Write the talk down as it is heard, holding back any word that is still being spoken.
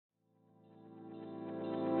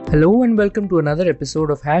Hello and welcome to another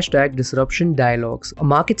episode of Hashtag Disruption Dialogues, a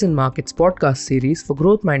Markets and Markets podcast series for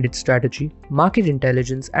growth-minded strategy, market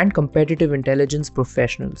intelligence, and competitive intelligence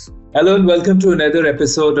professionals. Hello and welcome to another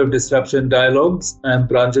episode of Disruption Dialogues. I'm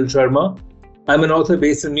Pranjal Sharma. I'm an author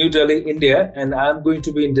based in New Delhi, India, and I'm going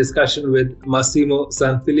to be in discussion with Massimo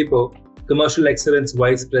Sanfilippo, Commercial Excellence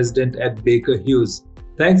Vice President at Baker Hughes.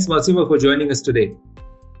 Thanks, Massimo, for joining us today.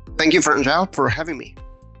 Thank you, Pranjal, for having me.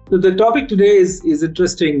 So the topic today is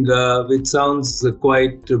interesting, which sounds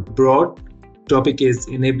quite broad. Topic is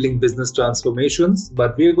enabling business transformations,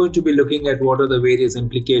 but we are going to be looking at what are the various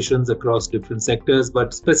implications across different sectors,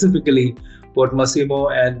 but specifically what Massimo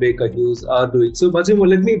and Baker Hughes are doing. So Massimo,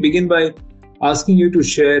 let me begin by asking you to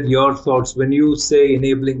share your thoughts when you say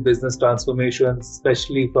enabling business transformations,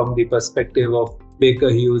 especially from the perspective of Baker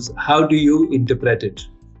Hughes. How do you interpret it?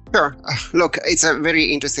 Sure. Look, it's a very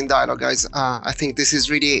interesting dialogue, guys. I think this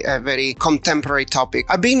is really a very contemporary topic.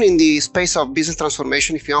 I've been in the space of business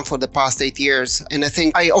transformation, if you want, for the past 8 years. And I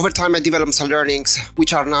think over time, I developed some learnings,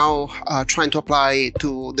 which are now trying to apply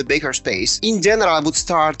to the Baker space. In general, I would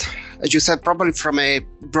start, as you said, probably from a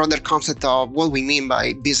broader concept of what we mean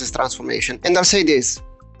by business transformation. And I'll say this.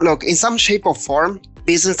 Look, in some shape or form,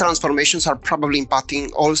 business transformations are probably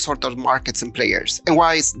impacting all sorts of markets and players. And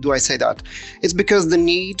why do I say that? It's because the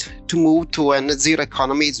need to move to a net zero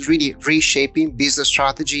economy is really reshaping business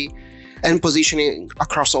strategy and positioning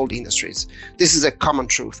across all industries. This is a common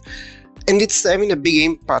truth. And it's having a big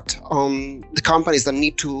impact on the companies that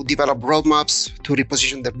need to develop roadmaps to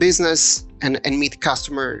reposition their business and meet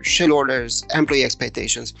customer, shareholders, employee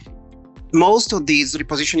expectations. Most of these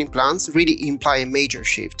repositioning plans really imply a major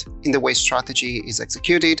shift in the way strategy is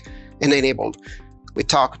executed and enabled. We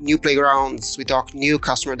talk new playgrounds, we talk new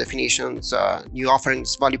customer definitions, new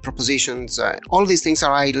offerings, value propositions. All these things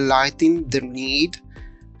are highlighting the need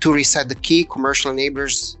to reset the key commercial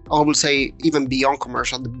enablers, I will say even beyond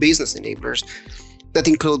commercial, the business enablers that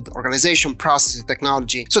include organization, processes,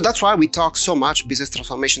 technology. So that's why we talk so much business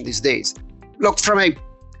transformation these days. Look, from a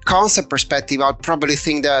concept perspective, I'd probably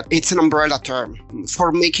think that it's an umbrella term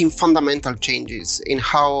for making fundamental changes in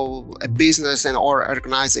how a business and or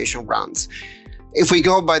organization runs. If we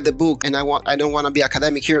go by the book, and I don't want to be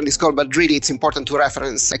academic here in this call, but really it's important to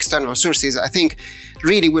reference external sources. I think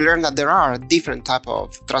really we learn that there are different types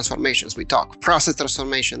of transformations. We talk process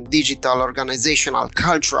transformation, digital, organizational,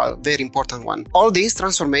 cultural, very important one. All these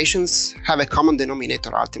transformations have a common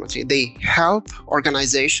denominator ultimately. They help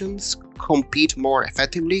organizations compete more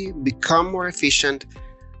effectively, become more efficient,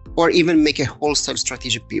 or even make a wholesale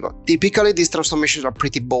strategic pivot. Typically, these transformations are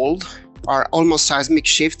pretty bold, are almost seismic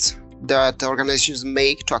shifts that organizations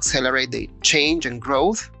make to accelerate the change and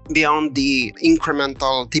growth beyond the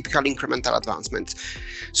typical incremental advancements.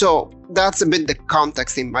 So that's a bit the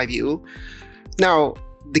context in my view. Now,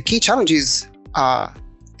 the key challenge is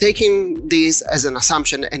taking this as an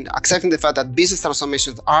assumption and accepting the fact that business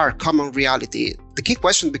transformations are common reality. The key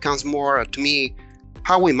question becomes more, to me,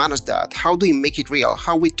 how we manage that. How do we make it real?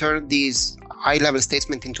 How we turn these high-level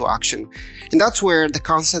statements into action? And that's where the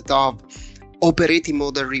concept of operating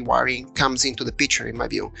model rewiring comes into the picture, in my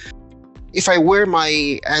view. If I wear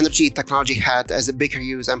my energy technology hat as a Baker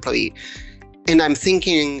Hughes employee, and I'm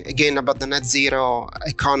thinking again about the net zero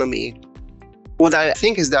economy, what I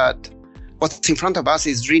think is that what's in front of us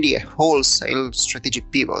is really a wholesale strategic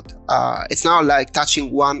pivot. It's not like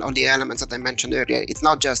touching one of the elements that I mentioned earlier. It's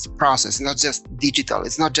not just process, it's not just digital,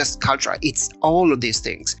 it's not just culture, it's all of these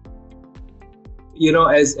things. You know,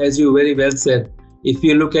 as you very well said, if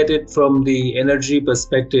you look at it from the energy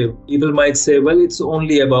perspective, people might say, well, it's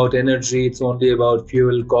only about energy, it's only about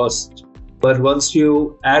fuel cost. But once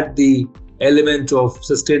you add the element of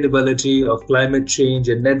sustainability, of climate change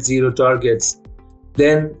and net zero targets,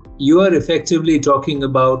 then you are effectively talking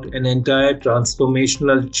about an entire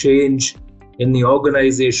transformational change in the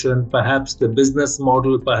organization, perhaps the business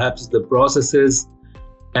model, perhaps the processes.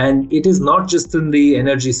 And it is not just in the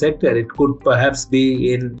energy sector, it could perhaps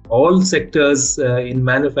be in all sectors in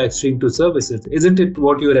manufacturing to services. Isn't it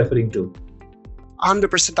what you're referring to?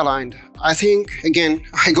 100% aligned. I think, again,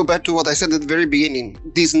 I go back to what I said at the very beginning.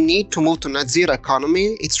 This need to move to net zero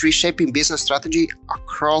economy, it's reshaping business strategy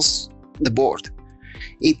across the board.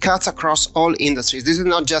 It cuts across all industries. This is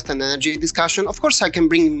not just an energy discussion. Of course, I can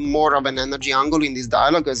bring more of an energy angle in this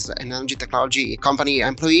dialogue as an energy technology company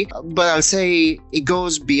employee, but I'll say it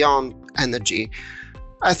goes beyond energy.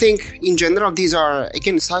 I think in general, these are,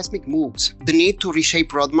 again, seismic moves. The need to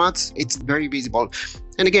reshape roadmaps, it's very visible.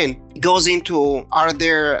 And again, it goes into, are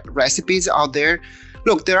there recipes out there?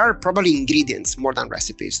 Look, there are probably ingredients more than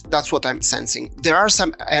recipes. That's what I'm sensing. There are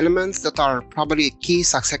some elements that are probably key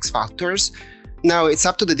success factors Now it's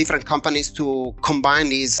up to the different companies to combine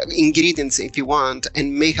these ingredients, if you want,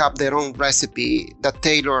 and make up their own recipe that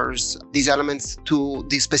tailors these elements to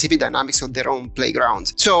the specific dynamics of their own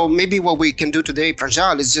playgrounds. So maybe what we can do today,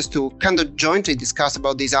 Pranjal, is just to kind of jointly discuss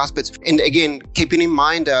about these aspects. And again, keeping in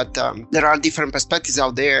mind that there are different perspectives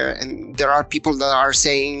out there, and there are people that are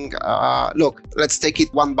saying, look, let's take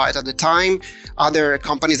it one bite at a time. Other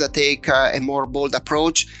companies that take a more bold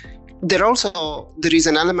approach. There is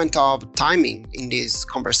an element of timing in this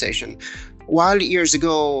conversation. While years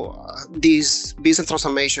ago, these business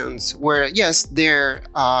transformations were, yes,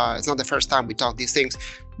 it's not the first time we talk these things,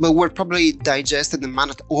 but were probably digested and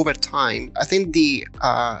managed over time. I think the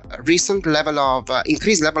recent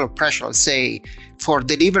increased level of pressure, I'll say, for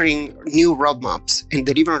delivering new roadmaps and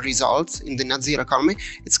delivering results in the net zero economy,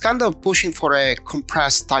 it's kind of pushing for a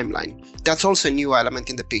compressed timeline. That's also a new element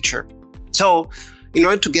in the picture. So, in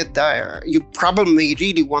order to get there, you probably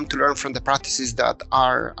really want to learn from the practices that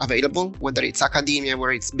are available, whether it's academia,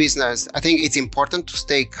 whether it's business. I think it's important to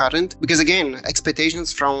stay current because, again,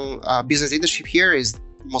 expectations from business leadership here is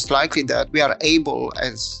most likely that we are able,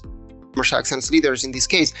 as commercial excellence leaders in this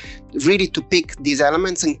case, really to pick these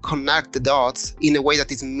elements and connect the dots in a way that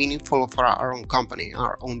is meaningful for our own company,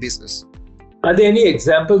 our own business. Are there any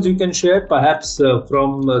examples you can share, perhaps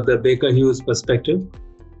from the Baker Hughes perspective?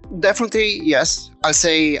 Definitely, yes. I'll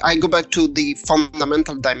say I go back to the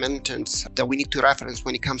fundamental dimensions that we need to reference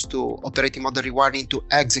when it comes to operating model rewiring to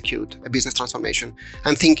execute a business transformation.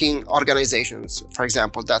 I'm thinking organizations, for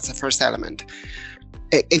example, that's the first element.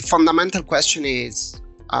 A fundamental question is,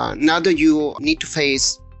 now that you need to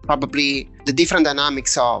face probably the different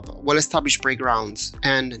dynamics of well-established playgrounds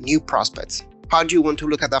and new prospects, how do you want to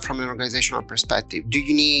look at that from an organizational perspective? Do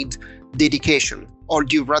you need dedication, or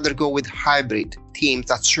do you rather go with hybrid teams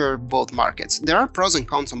that serve both markets? There are pros and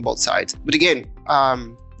cons on both sides. But again,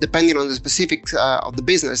 depending on the specifics of the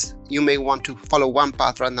business, you may want to follow one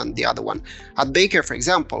path rather than the other one. At Baker, for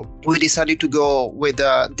example, we decided to go with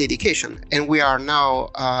dedication, and we are now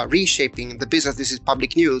reshaping the business. This is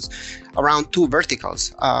public news around two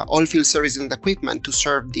verticals, oilfield services and equipment to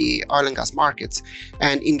serve the oil and gas markets,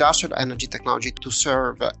 and industrial energy technology to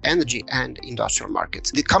serve energy and industrial markets.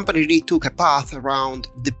 The company really took a path around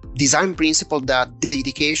the design principle that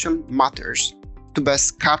dedication matters to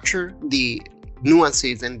best capture the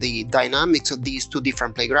nuances and the dynamics of these two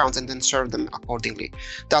different playgrounds and then serve them accordingly.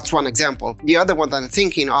 That's one example. The other one that I'm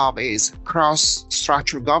thinking of is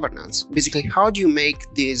cross-structure governance. Basically, how do you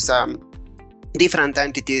make these different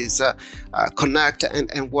entities connect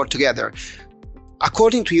and work together?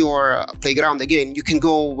 According to your playground, again, you can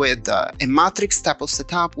go with a matrix type of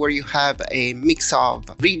setup where you have a mix of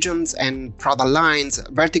regions and product lines,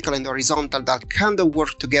 vertical and horizontal, that kind of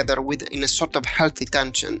work together in a sort of healthy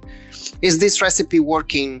tension. Is this recipe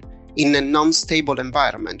working in a non-stable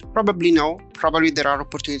environment? Probably no. Probably there are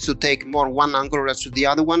opportunities to take more one angle versus the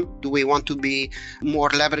other one. Do we want to be more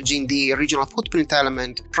leveraging the regional footprint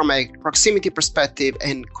element from a proximity perspective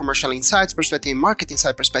and commercial insights perspective, market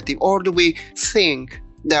insight perspective, or do we think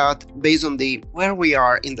that based on where we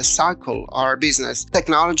are in the cycle, our business,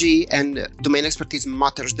 technology and domain expertise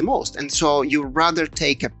matters the most. And so you rather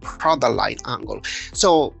take a product line angle.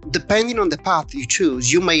 So depending on the path you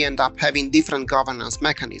choose, you may end up having different governance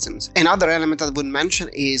mechanisms. Another element that I would mention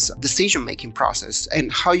is decision-making process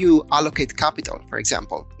and how you allocate capital, for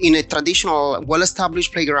example. In a traditional,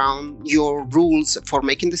 well-established playground, your rules for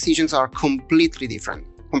making decisions are completely different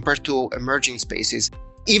compared to emerging spaces.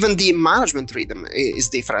 Even the management rhythm is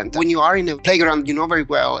different. When you are in a playground, you know very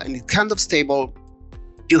well, and it's kind of stable.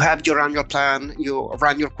 You have your annual plan, you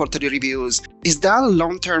run your quarterly reviews. Is that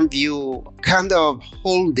long-term view kind of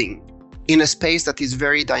holding in a space that is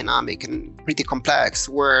very dynamic and pretty complex,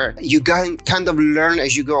 where you kind of learn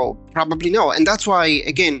as you go? Probably no. And that's why,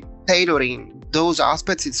 again, tailoring those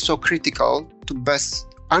aspects is so critical to best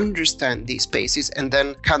understand these spaces and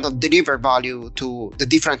then kind of deliver value to the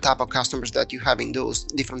different type of customers that you have in those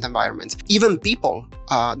different environments. Even people,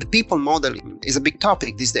 the people model is a big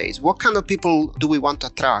topic these days. What kind of people do we want to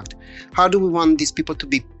attract? How do we want these people to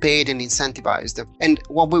be paid and incentivized? And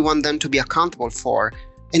what we want them to be accountable for?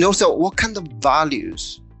 And also, what kind of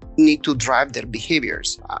values need to drive their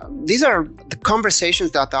behaviors? These are the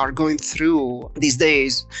conversations that are going through these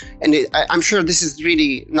days. And I'm sure this is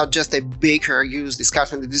really not just a Baker Hughes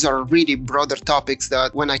discussion. These are really broader topics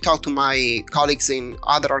that when I talk to my colleagues in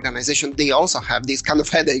other organizations, they also have these kind of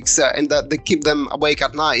headaches and that they keep them awake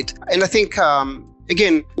at night. And I think,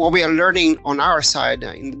 again, what we are learning on our side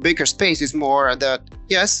in the Baker space is more that,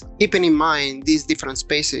 yes, keeping in mind these different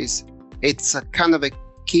spaces, it's a kind of a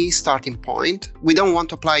key starting point. We don't want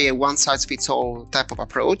to apply a one-size-fits-all type of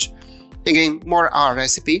approach, Again, more our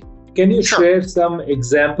recipe. Can you Sure. share some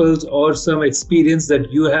examples or some experience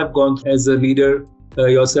that you have gone through as a leader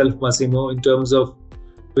yourself, Massimo, in terms of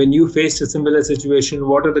when you faced a similar situation,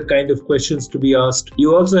 what are the kind of questions to be asked?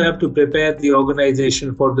 You also have to prepare the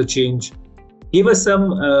organization for the change. Give us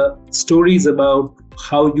some stories about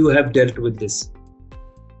how you have dealt with this.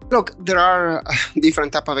 Look, there are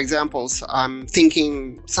different type of examples. I'm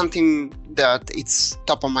thinking something that it's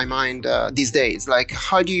top of my mind these days. Like,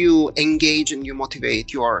 how do you engage and you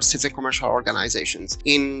motivate your sales and commercial organizations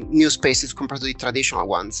in new spaces compared to the traditional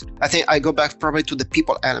ones? I think I go back probably to the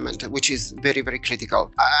people element, which is very, very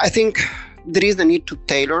critical. I think there is the need to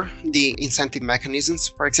tailor the incentive mechanisms.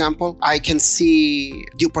 For example, I can see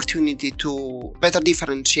the opportunity to better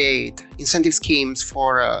differentiate incentive schemes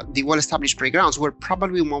for the well-established playgrounds, where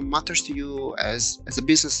probably what matters to you as a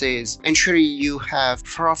business is ensuring you have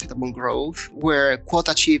profitable growth, where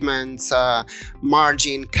quota achievements,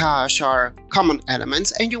 margin, cash are common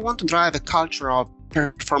elements, and you want to drive a culture of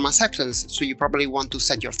performance excellence. So you probably want to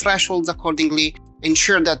set your thresholds accordingly,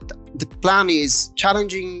 ensure that the plan is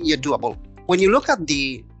challenging yet doable. When you look at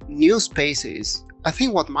the new spaces, I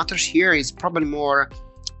think what matters here is probably more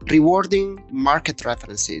rewarding market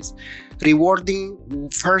references, rewarding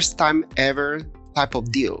first time ever type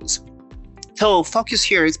of deals. So focus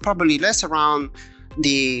here is probably less around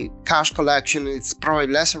the cash collection, it's probably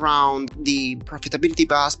less around the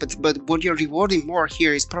profitability aspects, but what you're rewarding more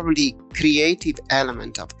here is probably the creative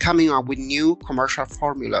element of coming up with new commercial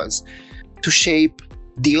formulas to shape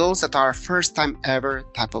deals that are first time ever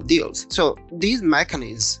type of deals. So these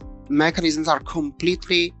mechanisms are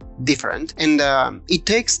completely different, and it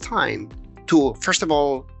takes time to, first of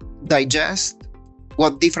all, digest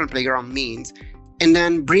what different playground means, and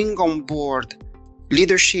then bring on board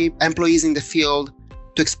leadership, employees in the field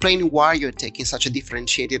to explain why you're taking such a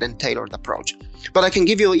differentiated and tailored approach. But I can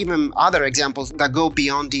give you even other examples that go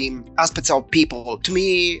beyond the aspects of people. To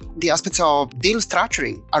me, the aspects of deal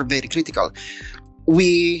structuring are very critical.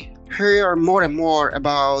 We hear more and more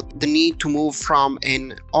about the need to move from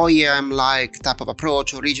an OEM-like type of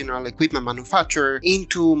approach, original equipment manufacturer,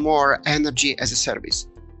 into more energy as a service.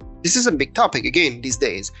 This is a big topic again these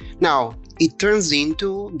days. Now, it turns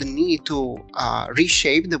into the need to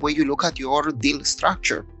reshape the way you look at your deal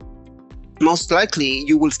structure. Most likely,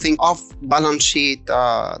 you will think of balance sheet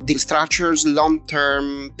deal structures,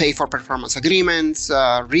 long-term pay-for-performance agreements,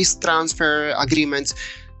 risk transfer agreements.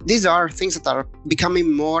 These are things that are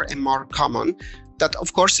becoming more and more common that,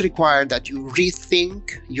 of course, require that you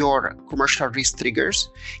rethink your commercial risk triggers.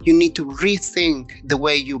 You need to rethink the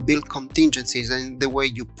way you build contingencies and the way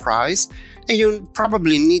you price. And you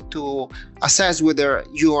probably need to assess whether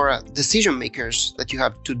your decision makers that you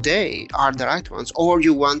have today are the right ones, or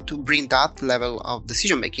you want to bring that level of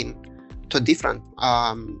decision making to a different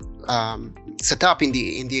setup in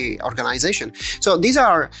the organization. So these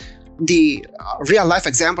are the real life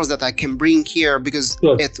examples that I can bring here, because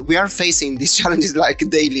we are facing these challenges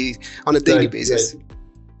on a daily basis. Right.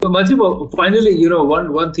 So Massimo, finally,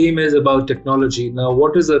 one theme is about technology. Now,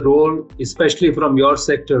 what is the role, especially from your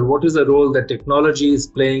sector, what is the role that technology is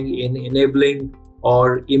playing in enabling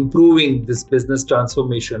or improving this business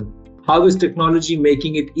transformation? How is technology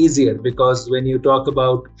making it easier? Because when you talk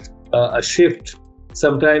about a shift,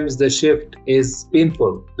 sometimes the shift is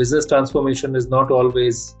painful. Business transformation is not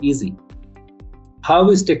always easy. How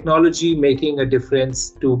is technology making a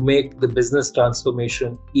difference to make the business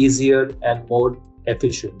transformation easier and more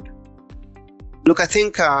efficient? Look, I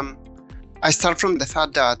think I start from the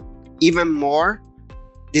fact that even more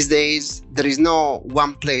these days, there is no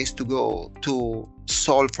one place to go to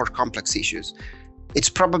solve for complex issues. It's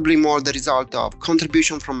probably more the result of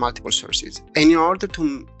contribution from multiple sources. And in order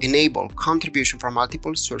to enable contribution from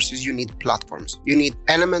multiple sources, you need platforms. You need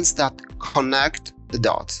elements that connect the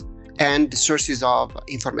dots and the sources of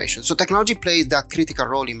information. So technology plays that critical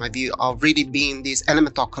role, in my view, of really being this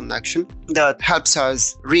element of connection that helps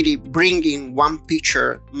us really bring in one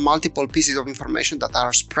picture, multiple pieces of information that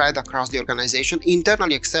are spread across the organization,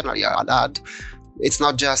 internally, externally, I'd add. It's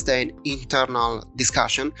not just an internal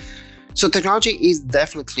discussion. So technology is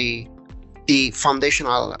definitely the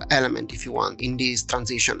foundational element, if you want, in this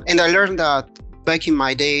transition. And I learned that back in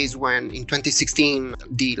my days when in 2016,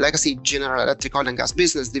 the legacy General Electric Oil and Gas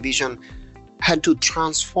Business Division had to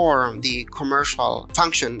transform the commercial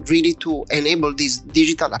function really to enable this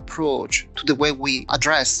digital approach to the way we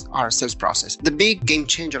address our sales process. The big game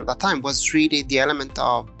changer at that time was really the element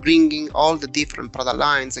of bringing all the different product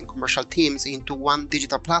lines and commercial teams into one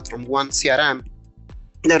digital platform, one CRM.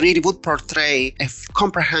 that really would portray a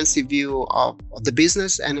comprehensive view of the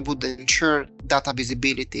business and would ensure data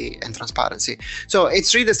visibility and transparency. So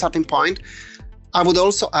it's really the starting point. I would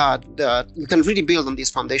also add that you can really build on this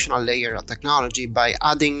foundational layer of technology by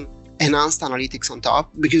adding enhanced analytics on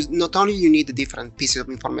top, because not only you need the different pieces of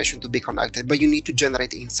information to be connected, but you need to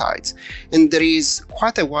generate insights. And there is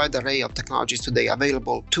quite a wide array of technologies today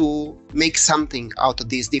available to make something out of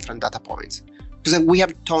these different data points. Because we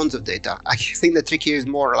have tons of data. I think the trick here is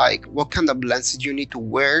more like what kind of lenses you need to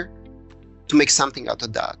wear to make something out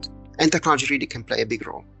of that. And technology really can play a big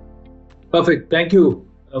role. Perfect. Thank you,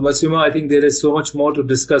 Massimo. I think there is so much more to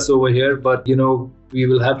discuss over here, but we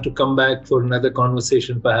will have to come back for another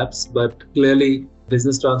conversation perhaps. But clearly,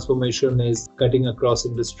 business transformation is cutting across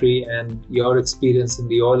industry, and your experience in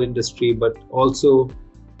the oil industry, but also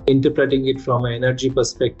interpreting it from an energy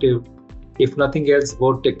perspective. If nothing else,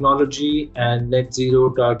 both technology and net zero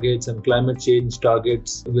targets and climate change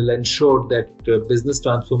targets will ensure that business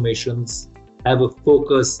transformations have a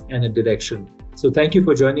focus and a direction. So thank you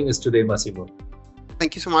for joining us today, Massimo.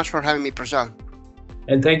 Thank you so much for having me, Prajal.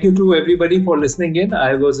 And thank you to everybody for listening in.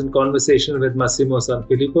 I was in conversation with Massimo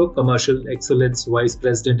Sanfilippo, Commercial Excellence Vice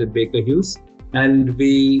President at Baker Hughes. And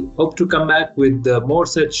we hope to come back with more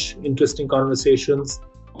such interesting conversations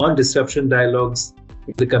on Disruption Dialogues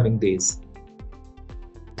in the coming days.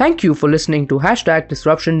 Thank you for listening to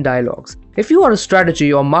 #Disruption Dialogues. If you are a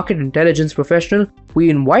strategy or market intelligence professional, we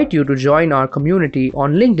invite you to join our community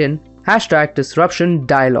on LinkedIn, #Disruption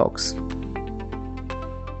Dialogues.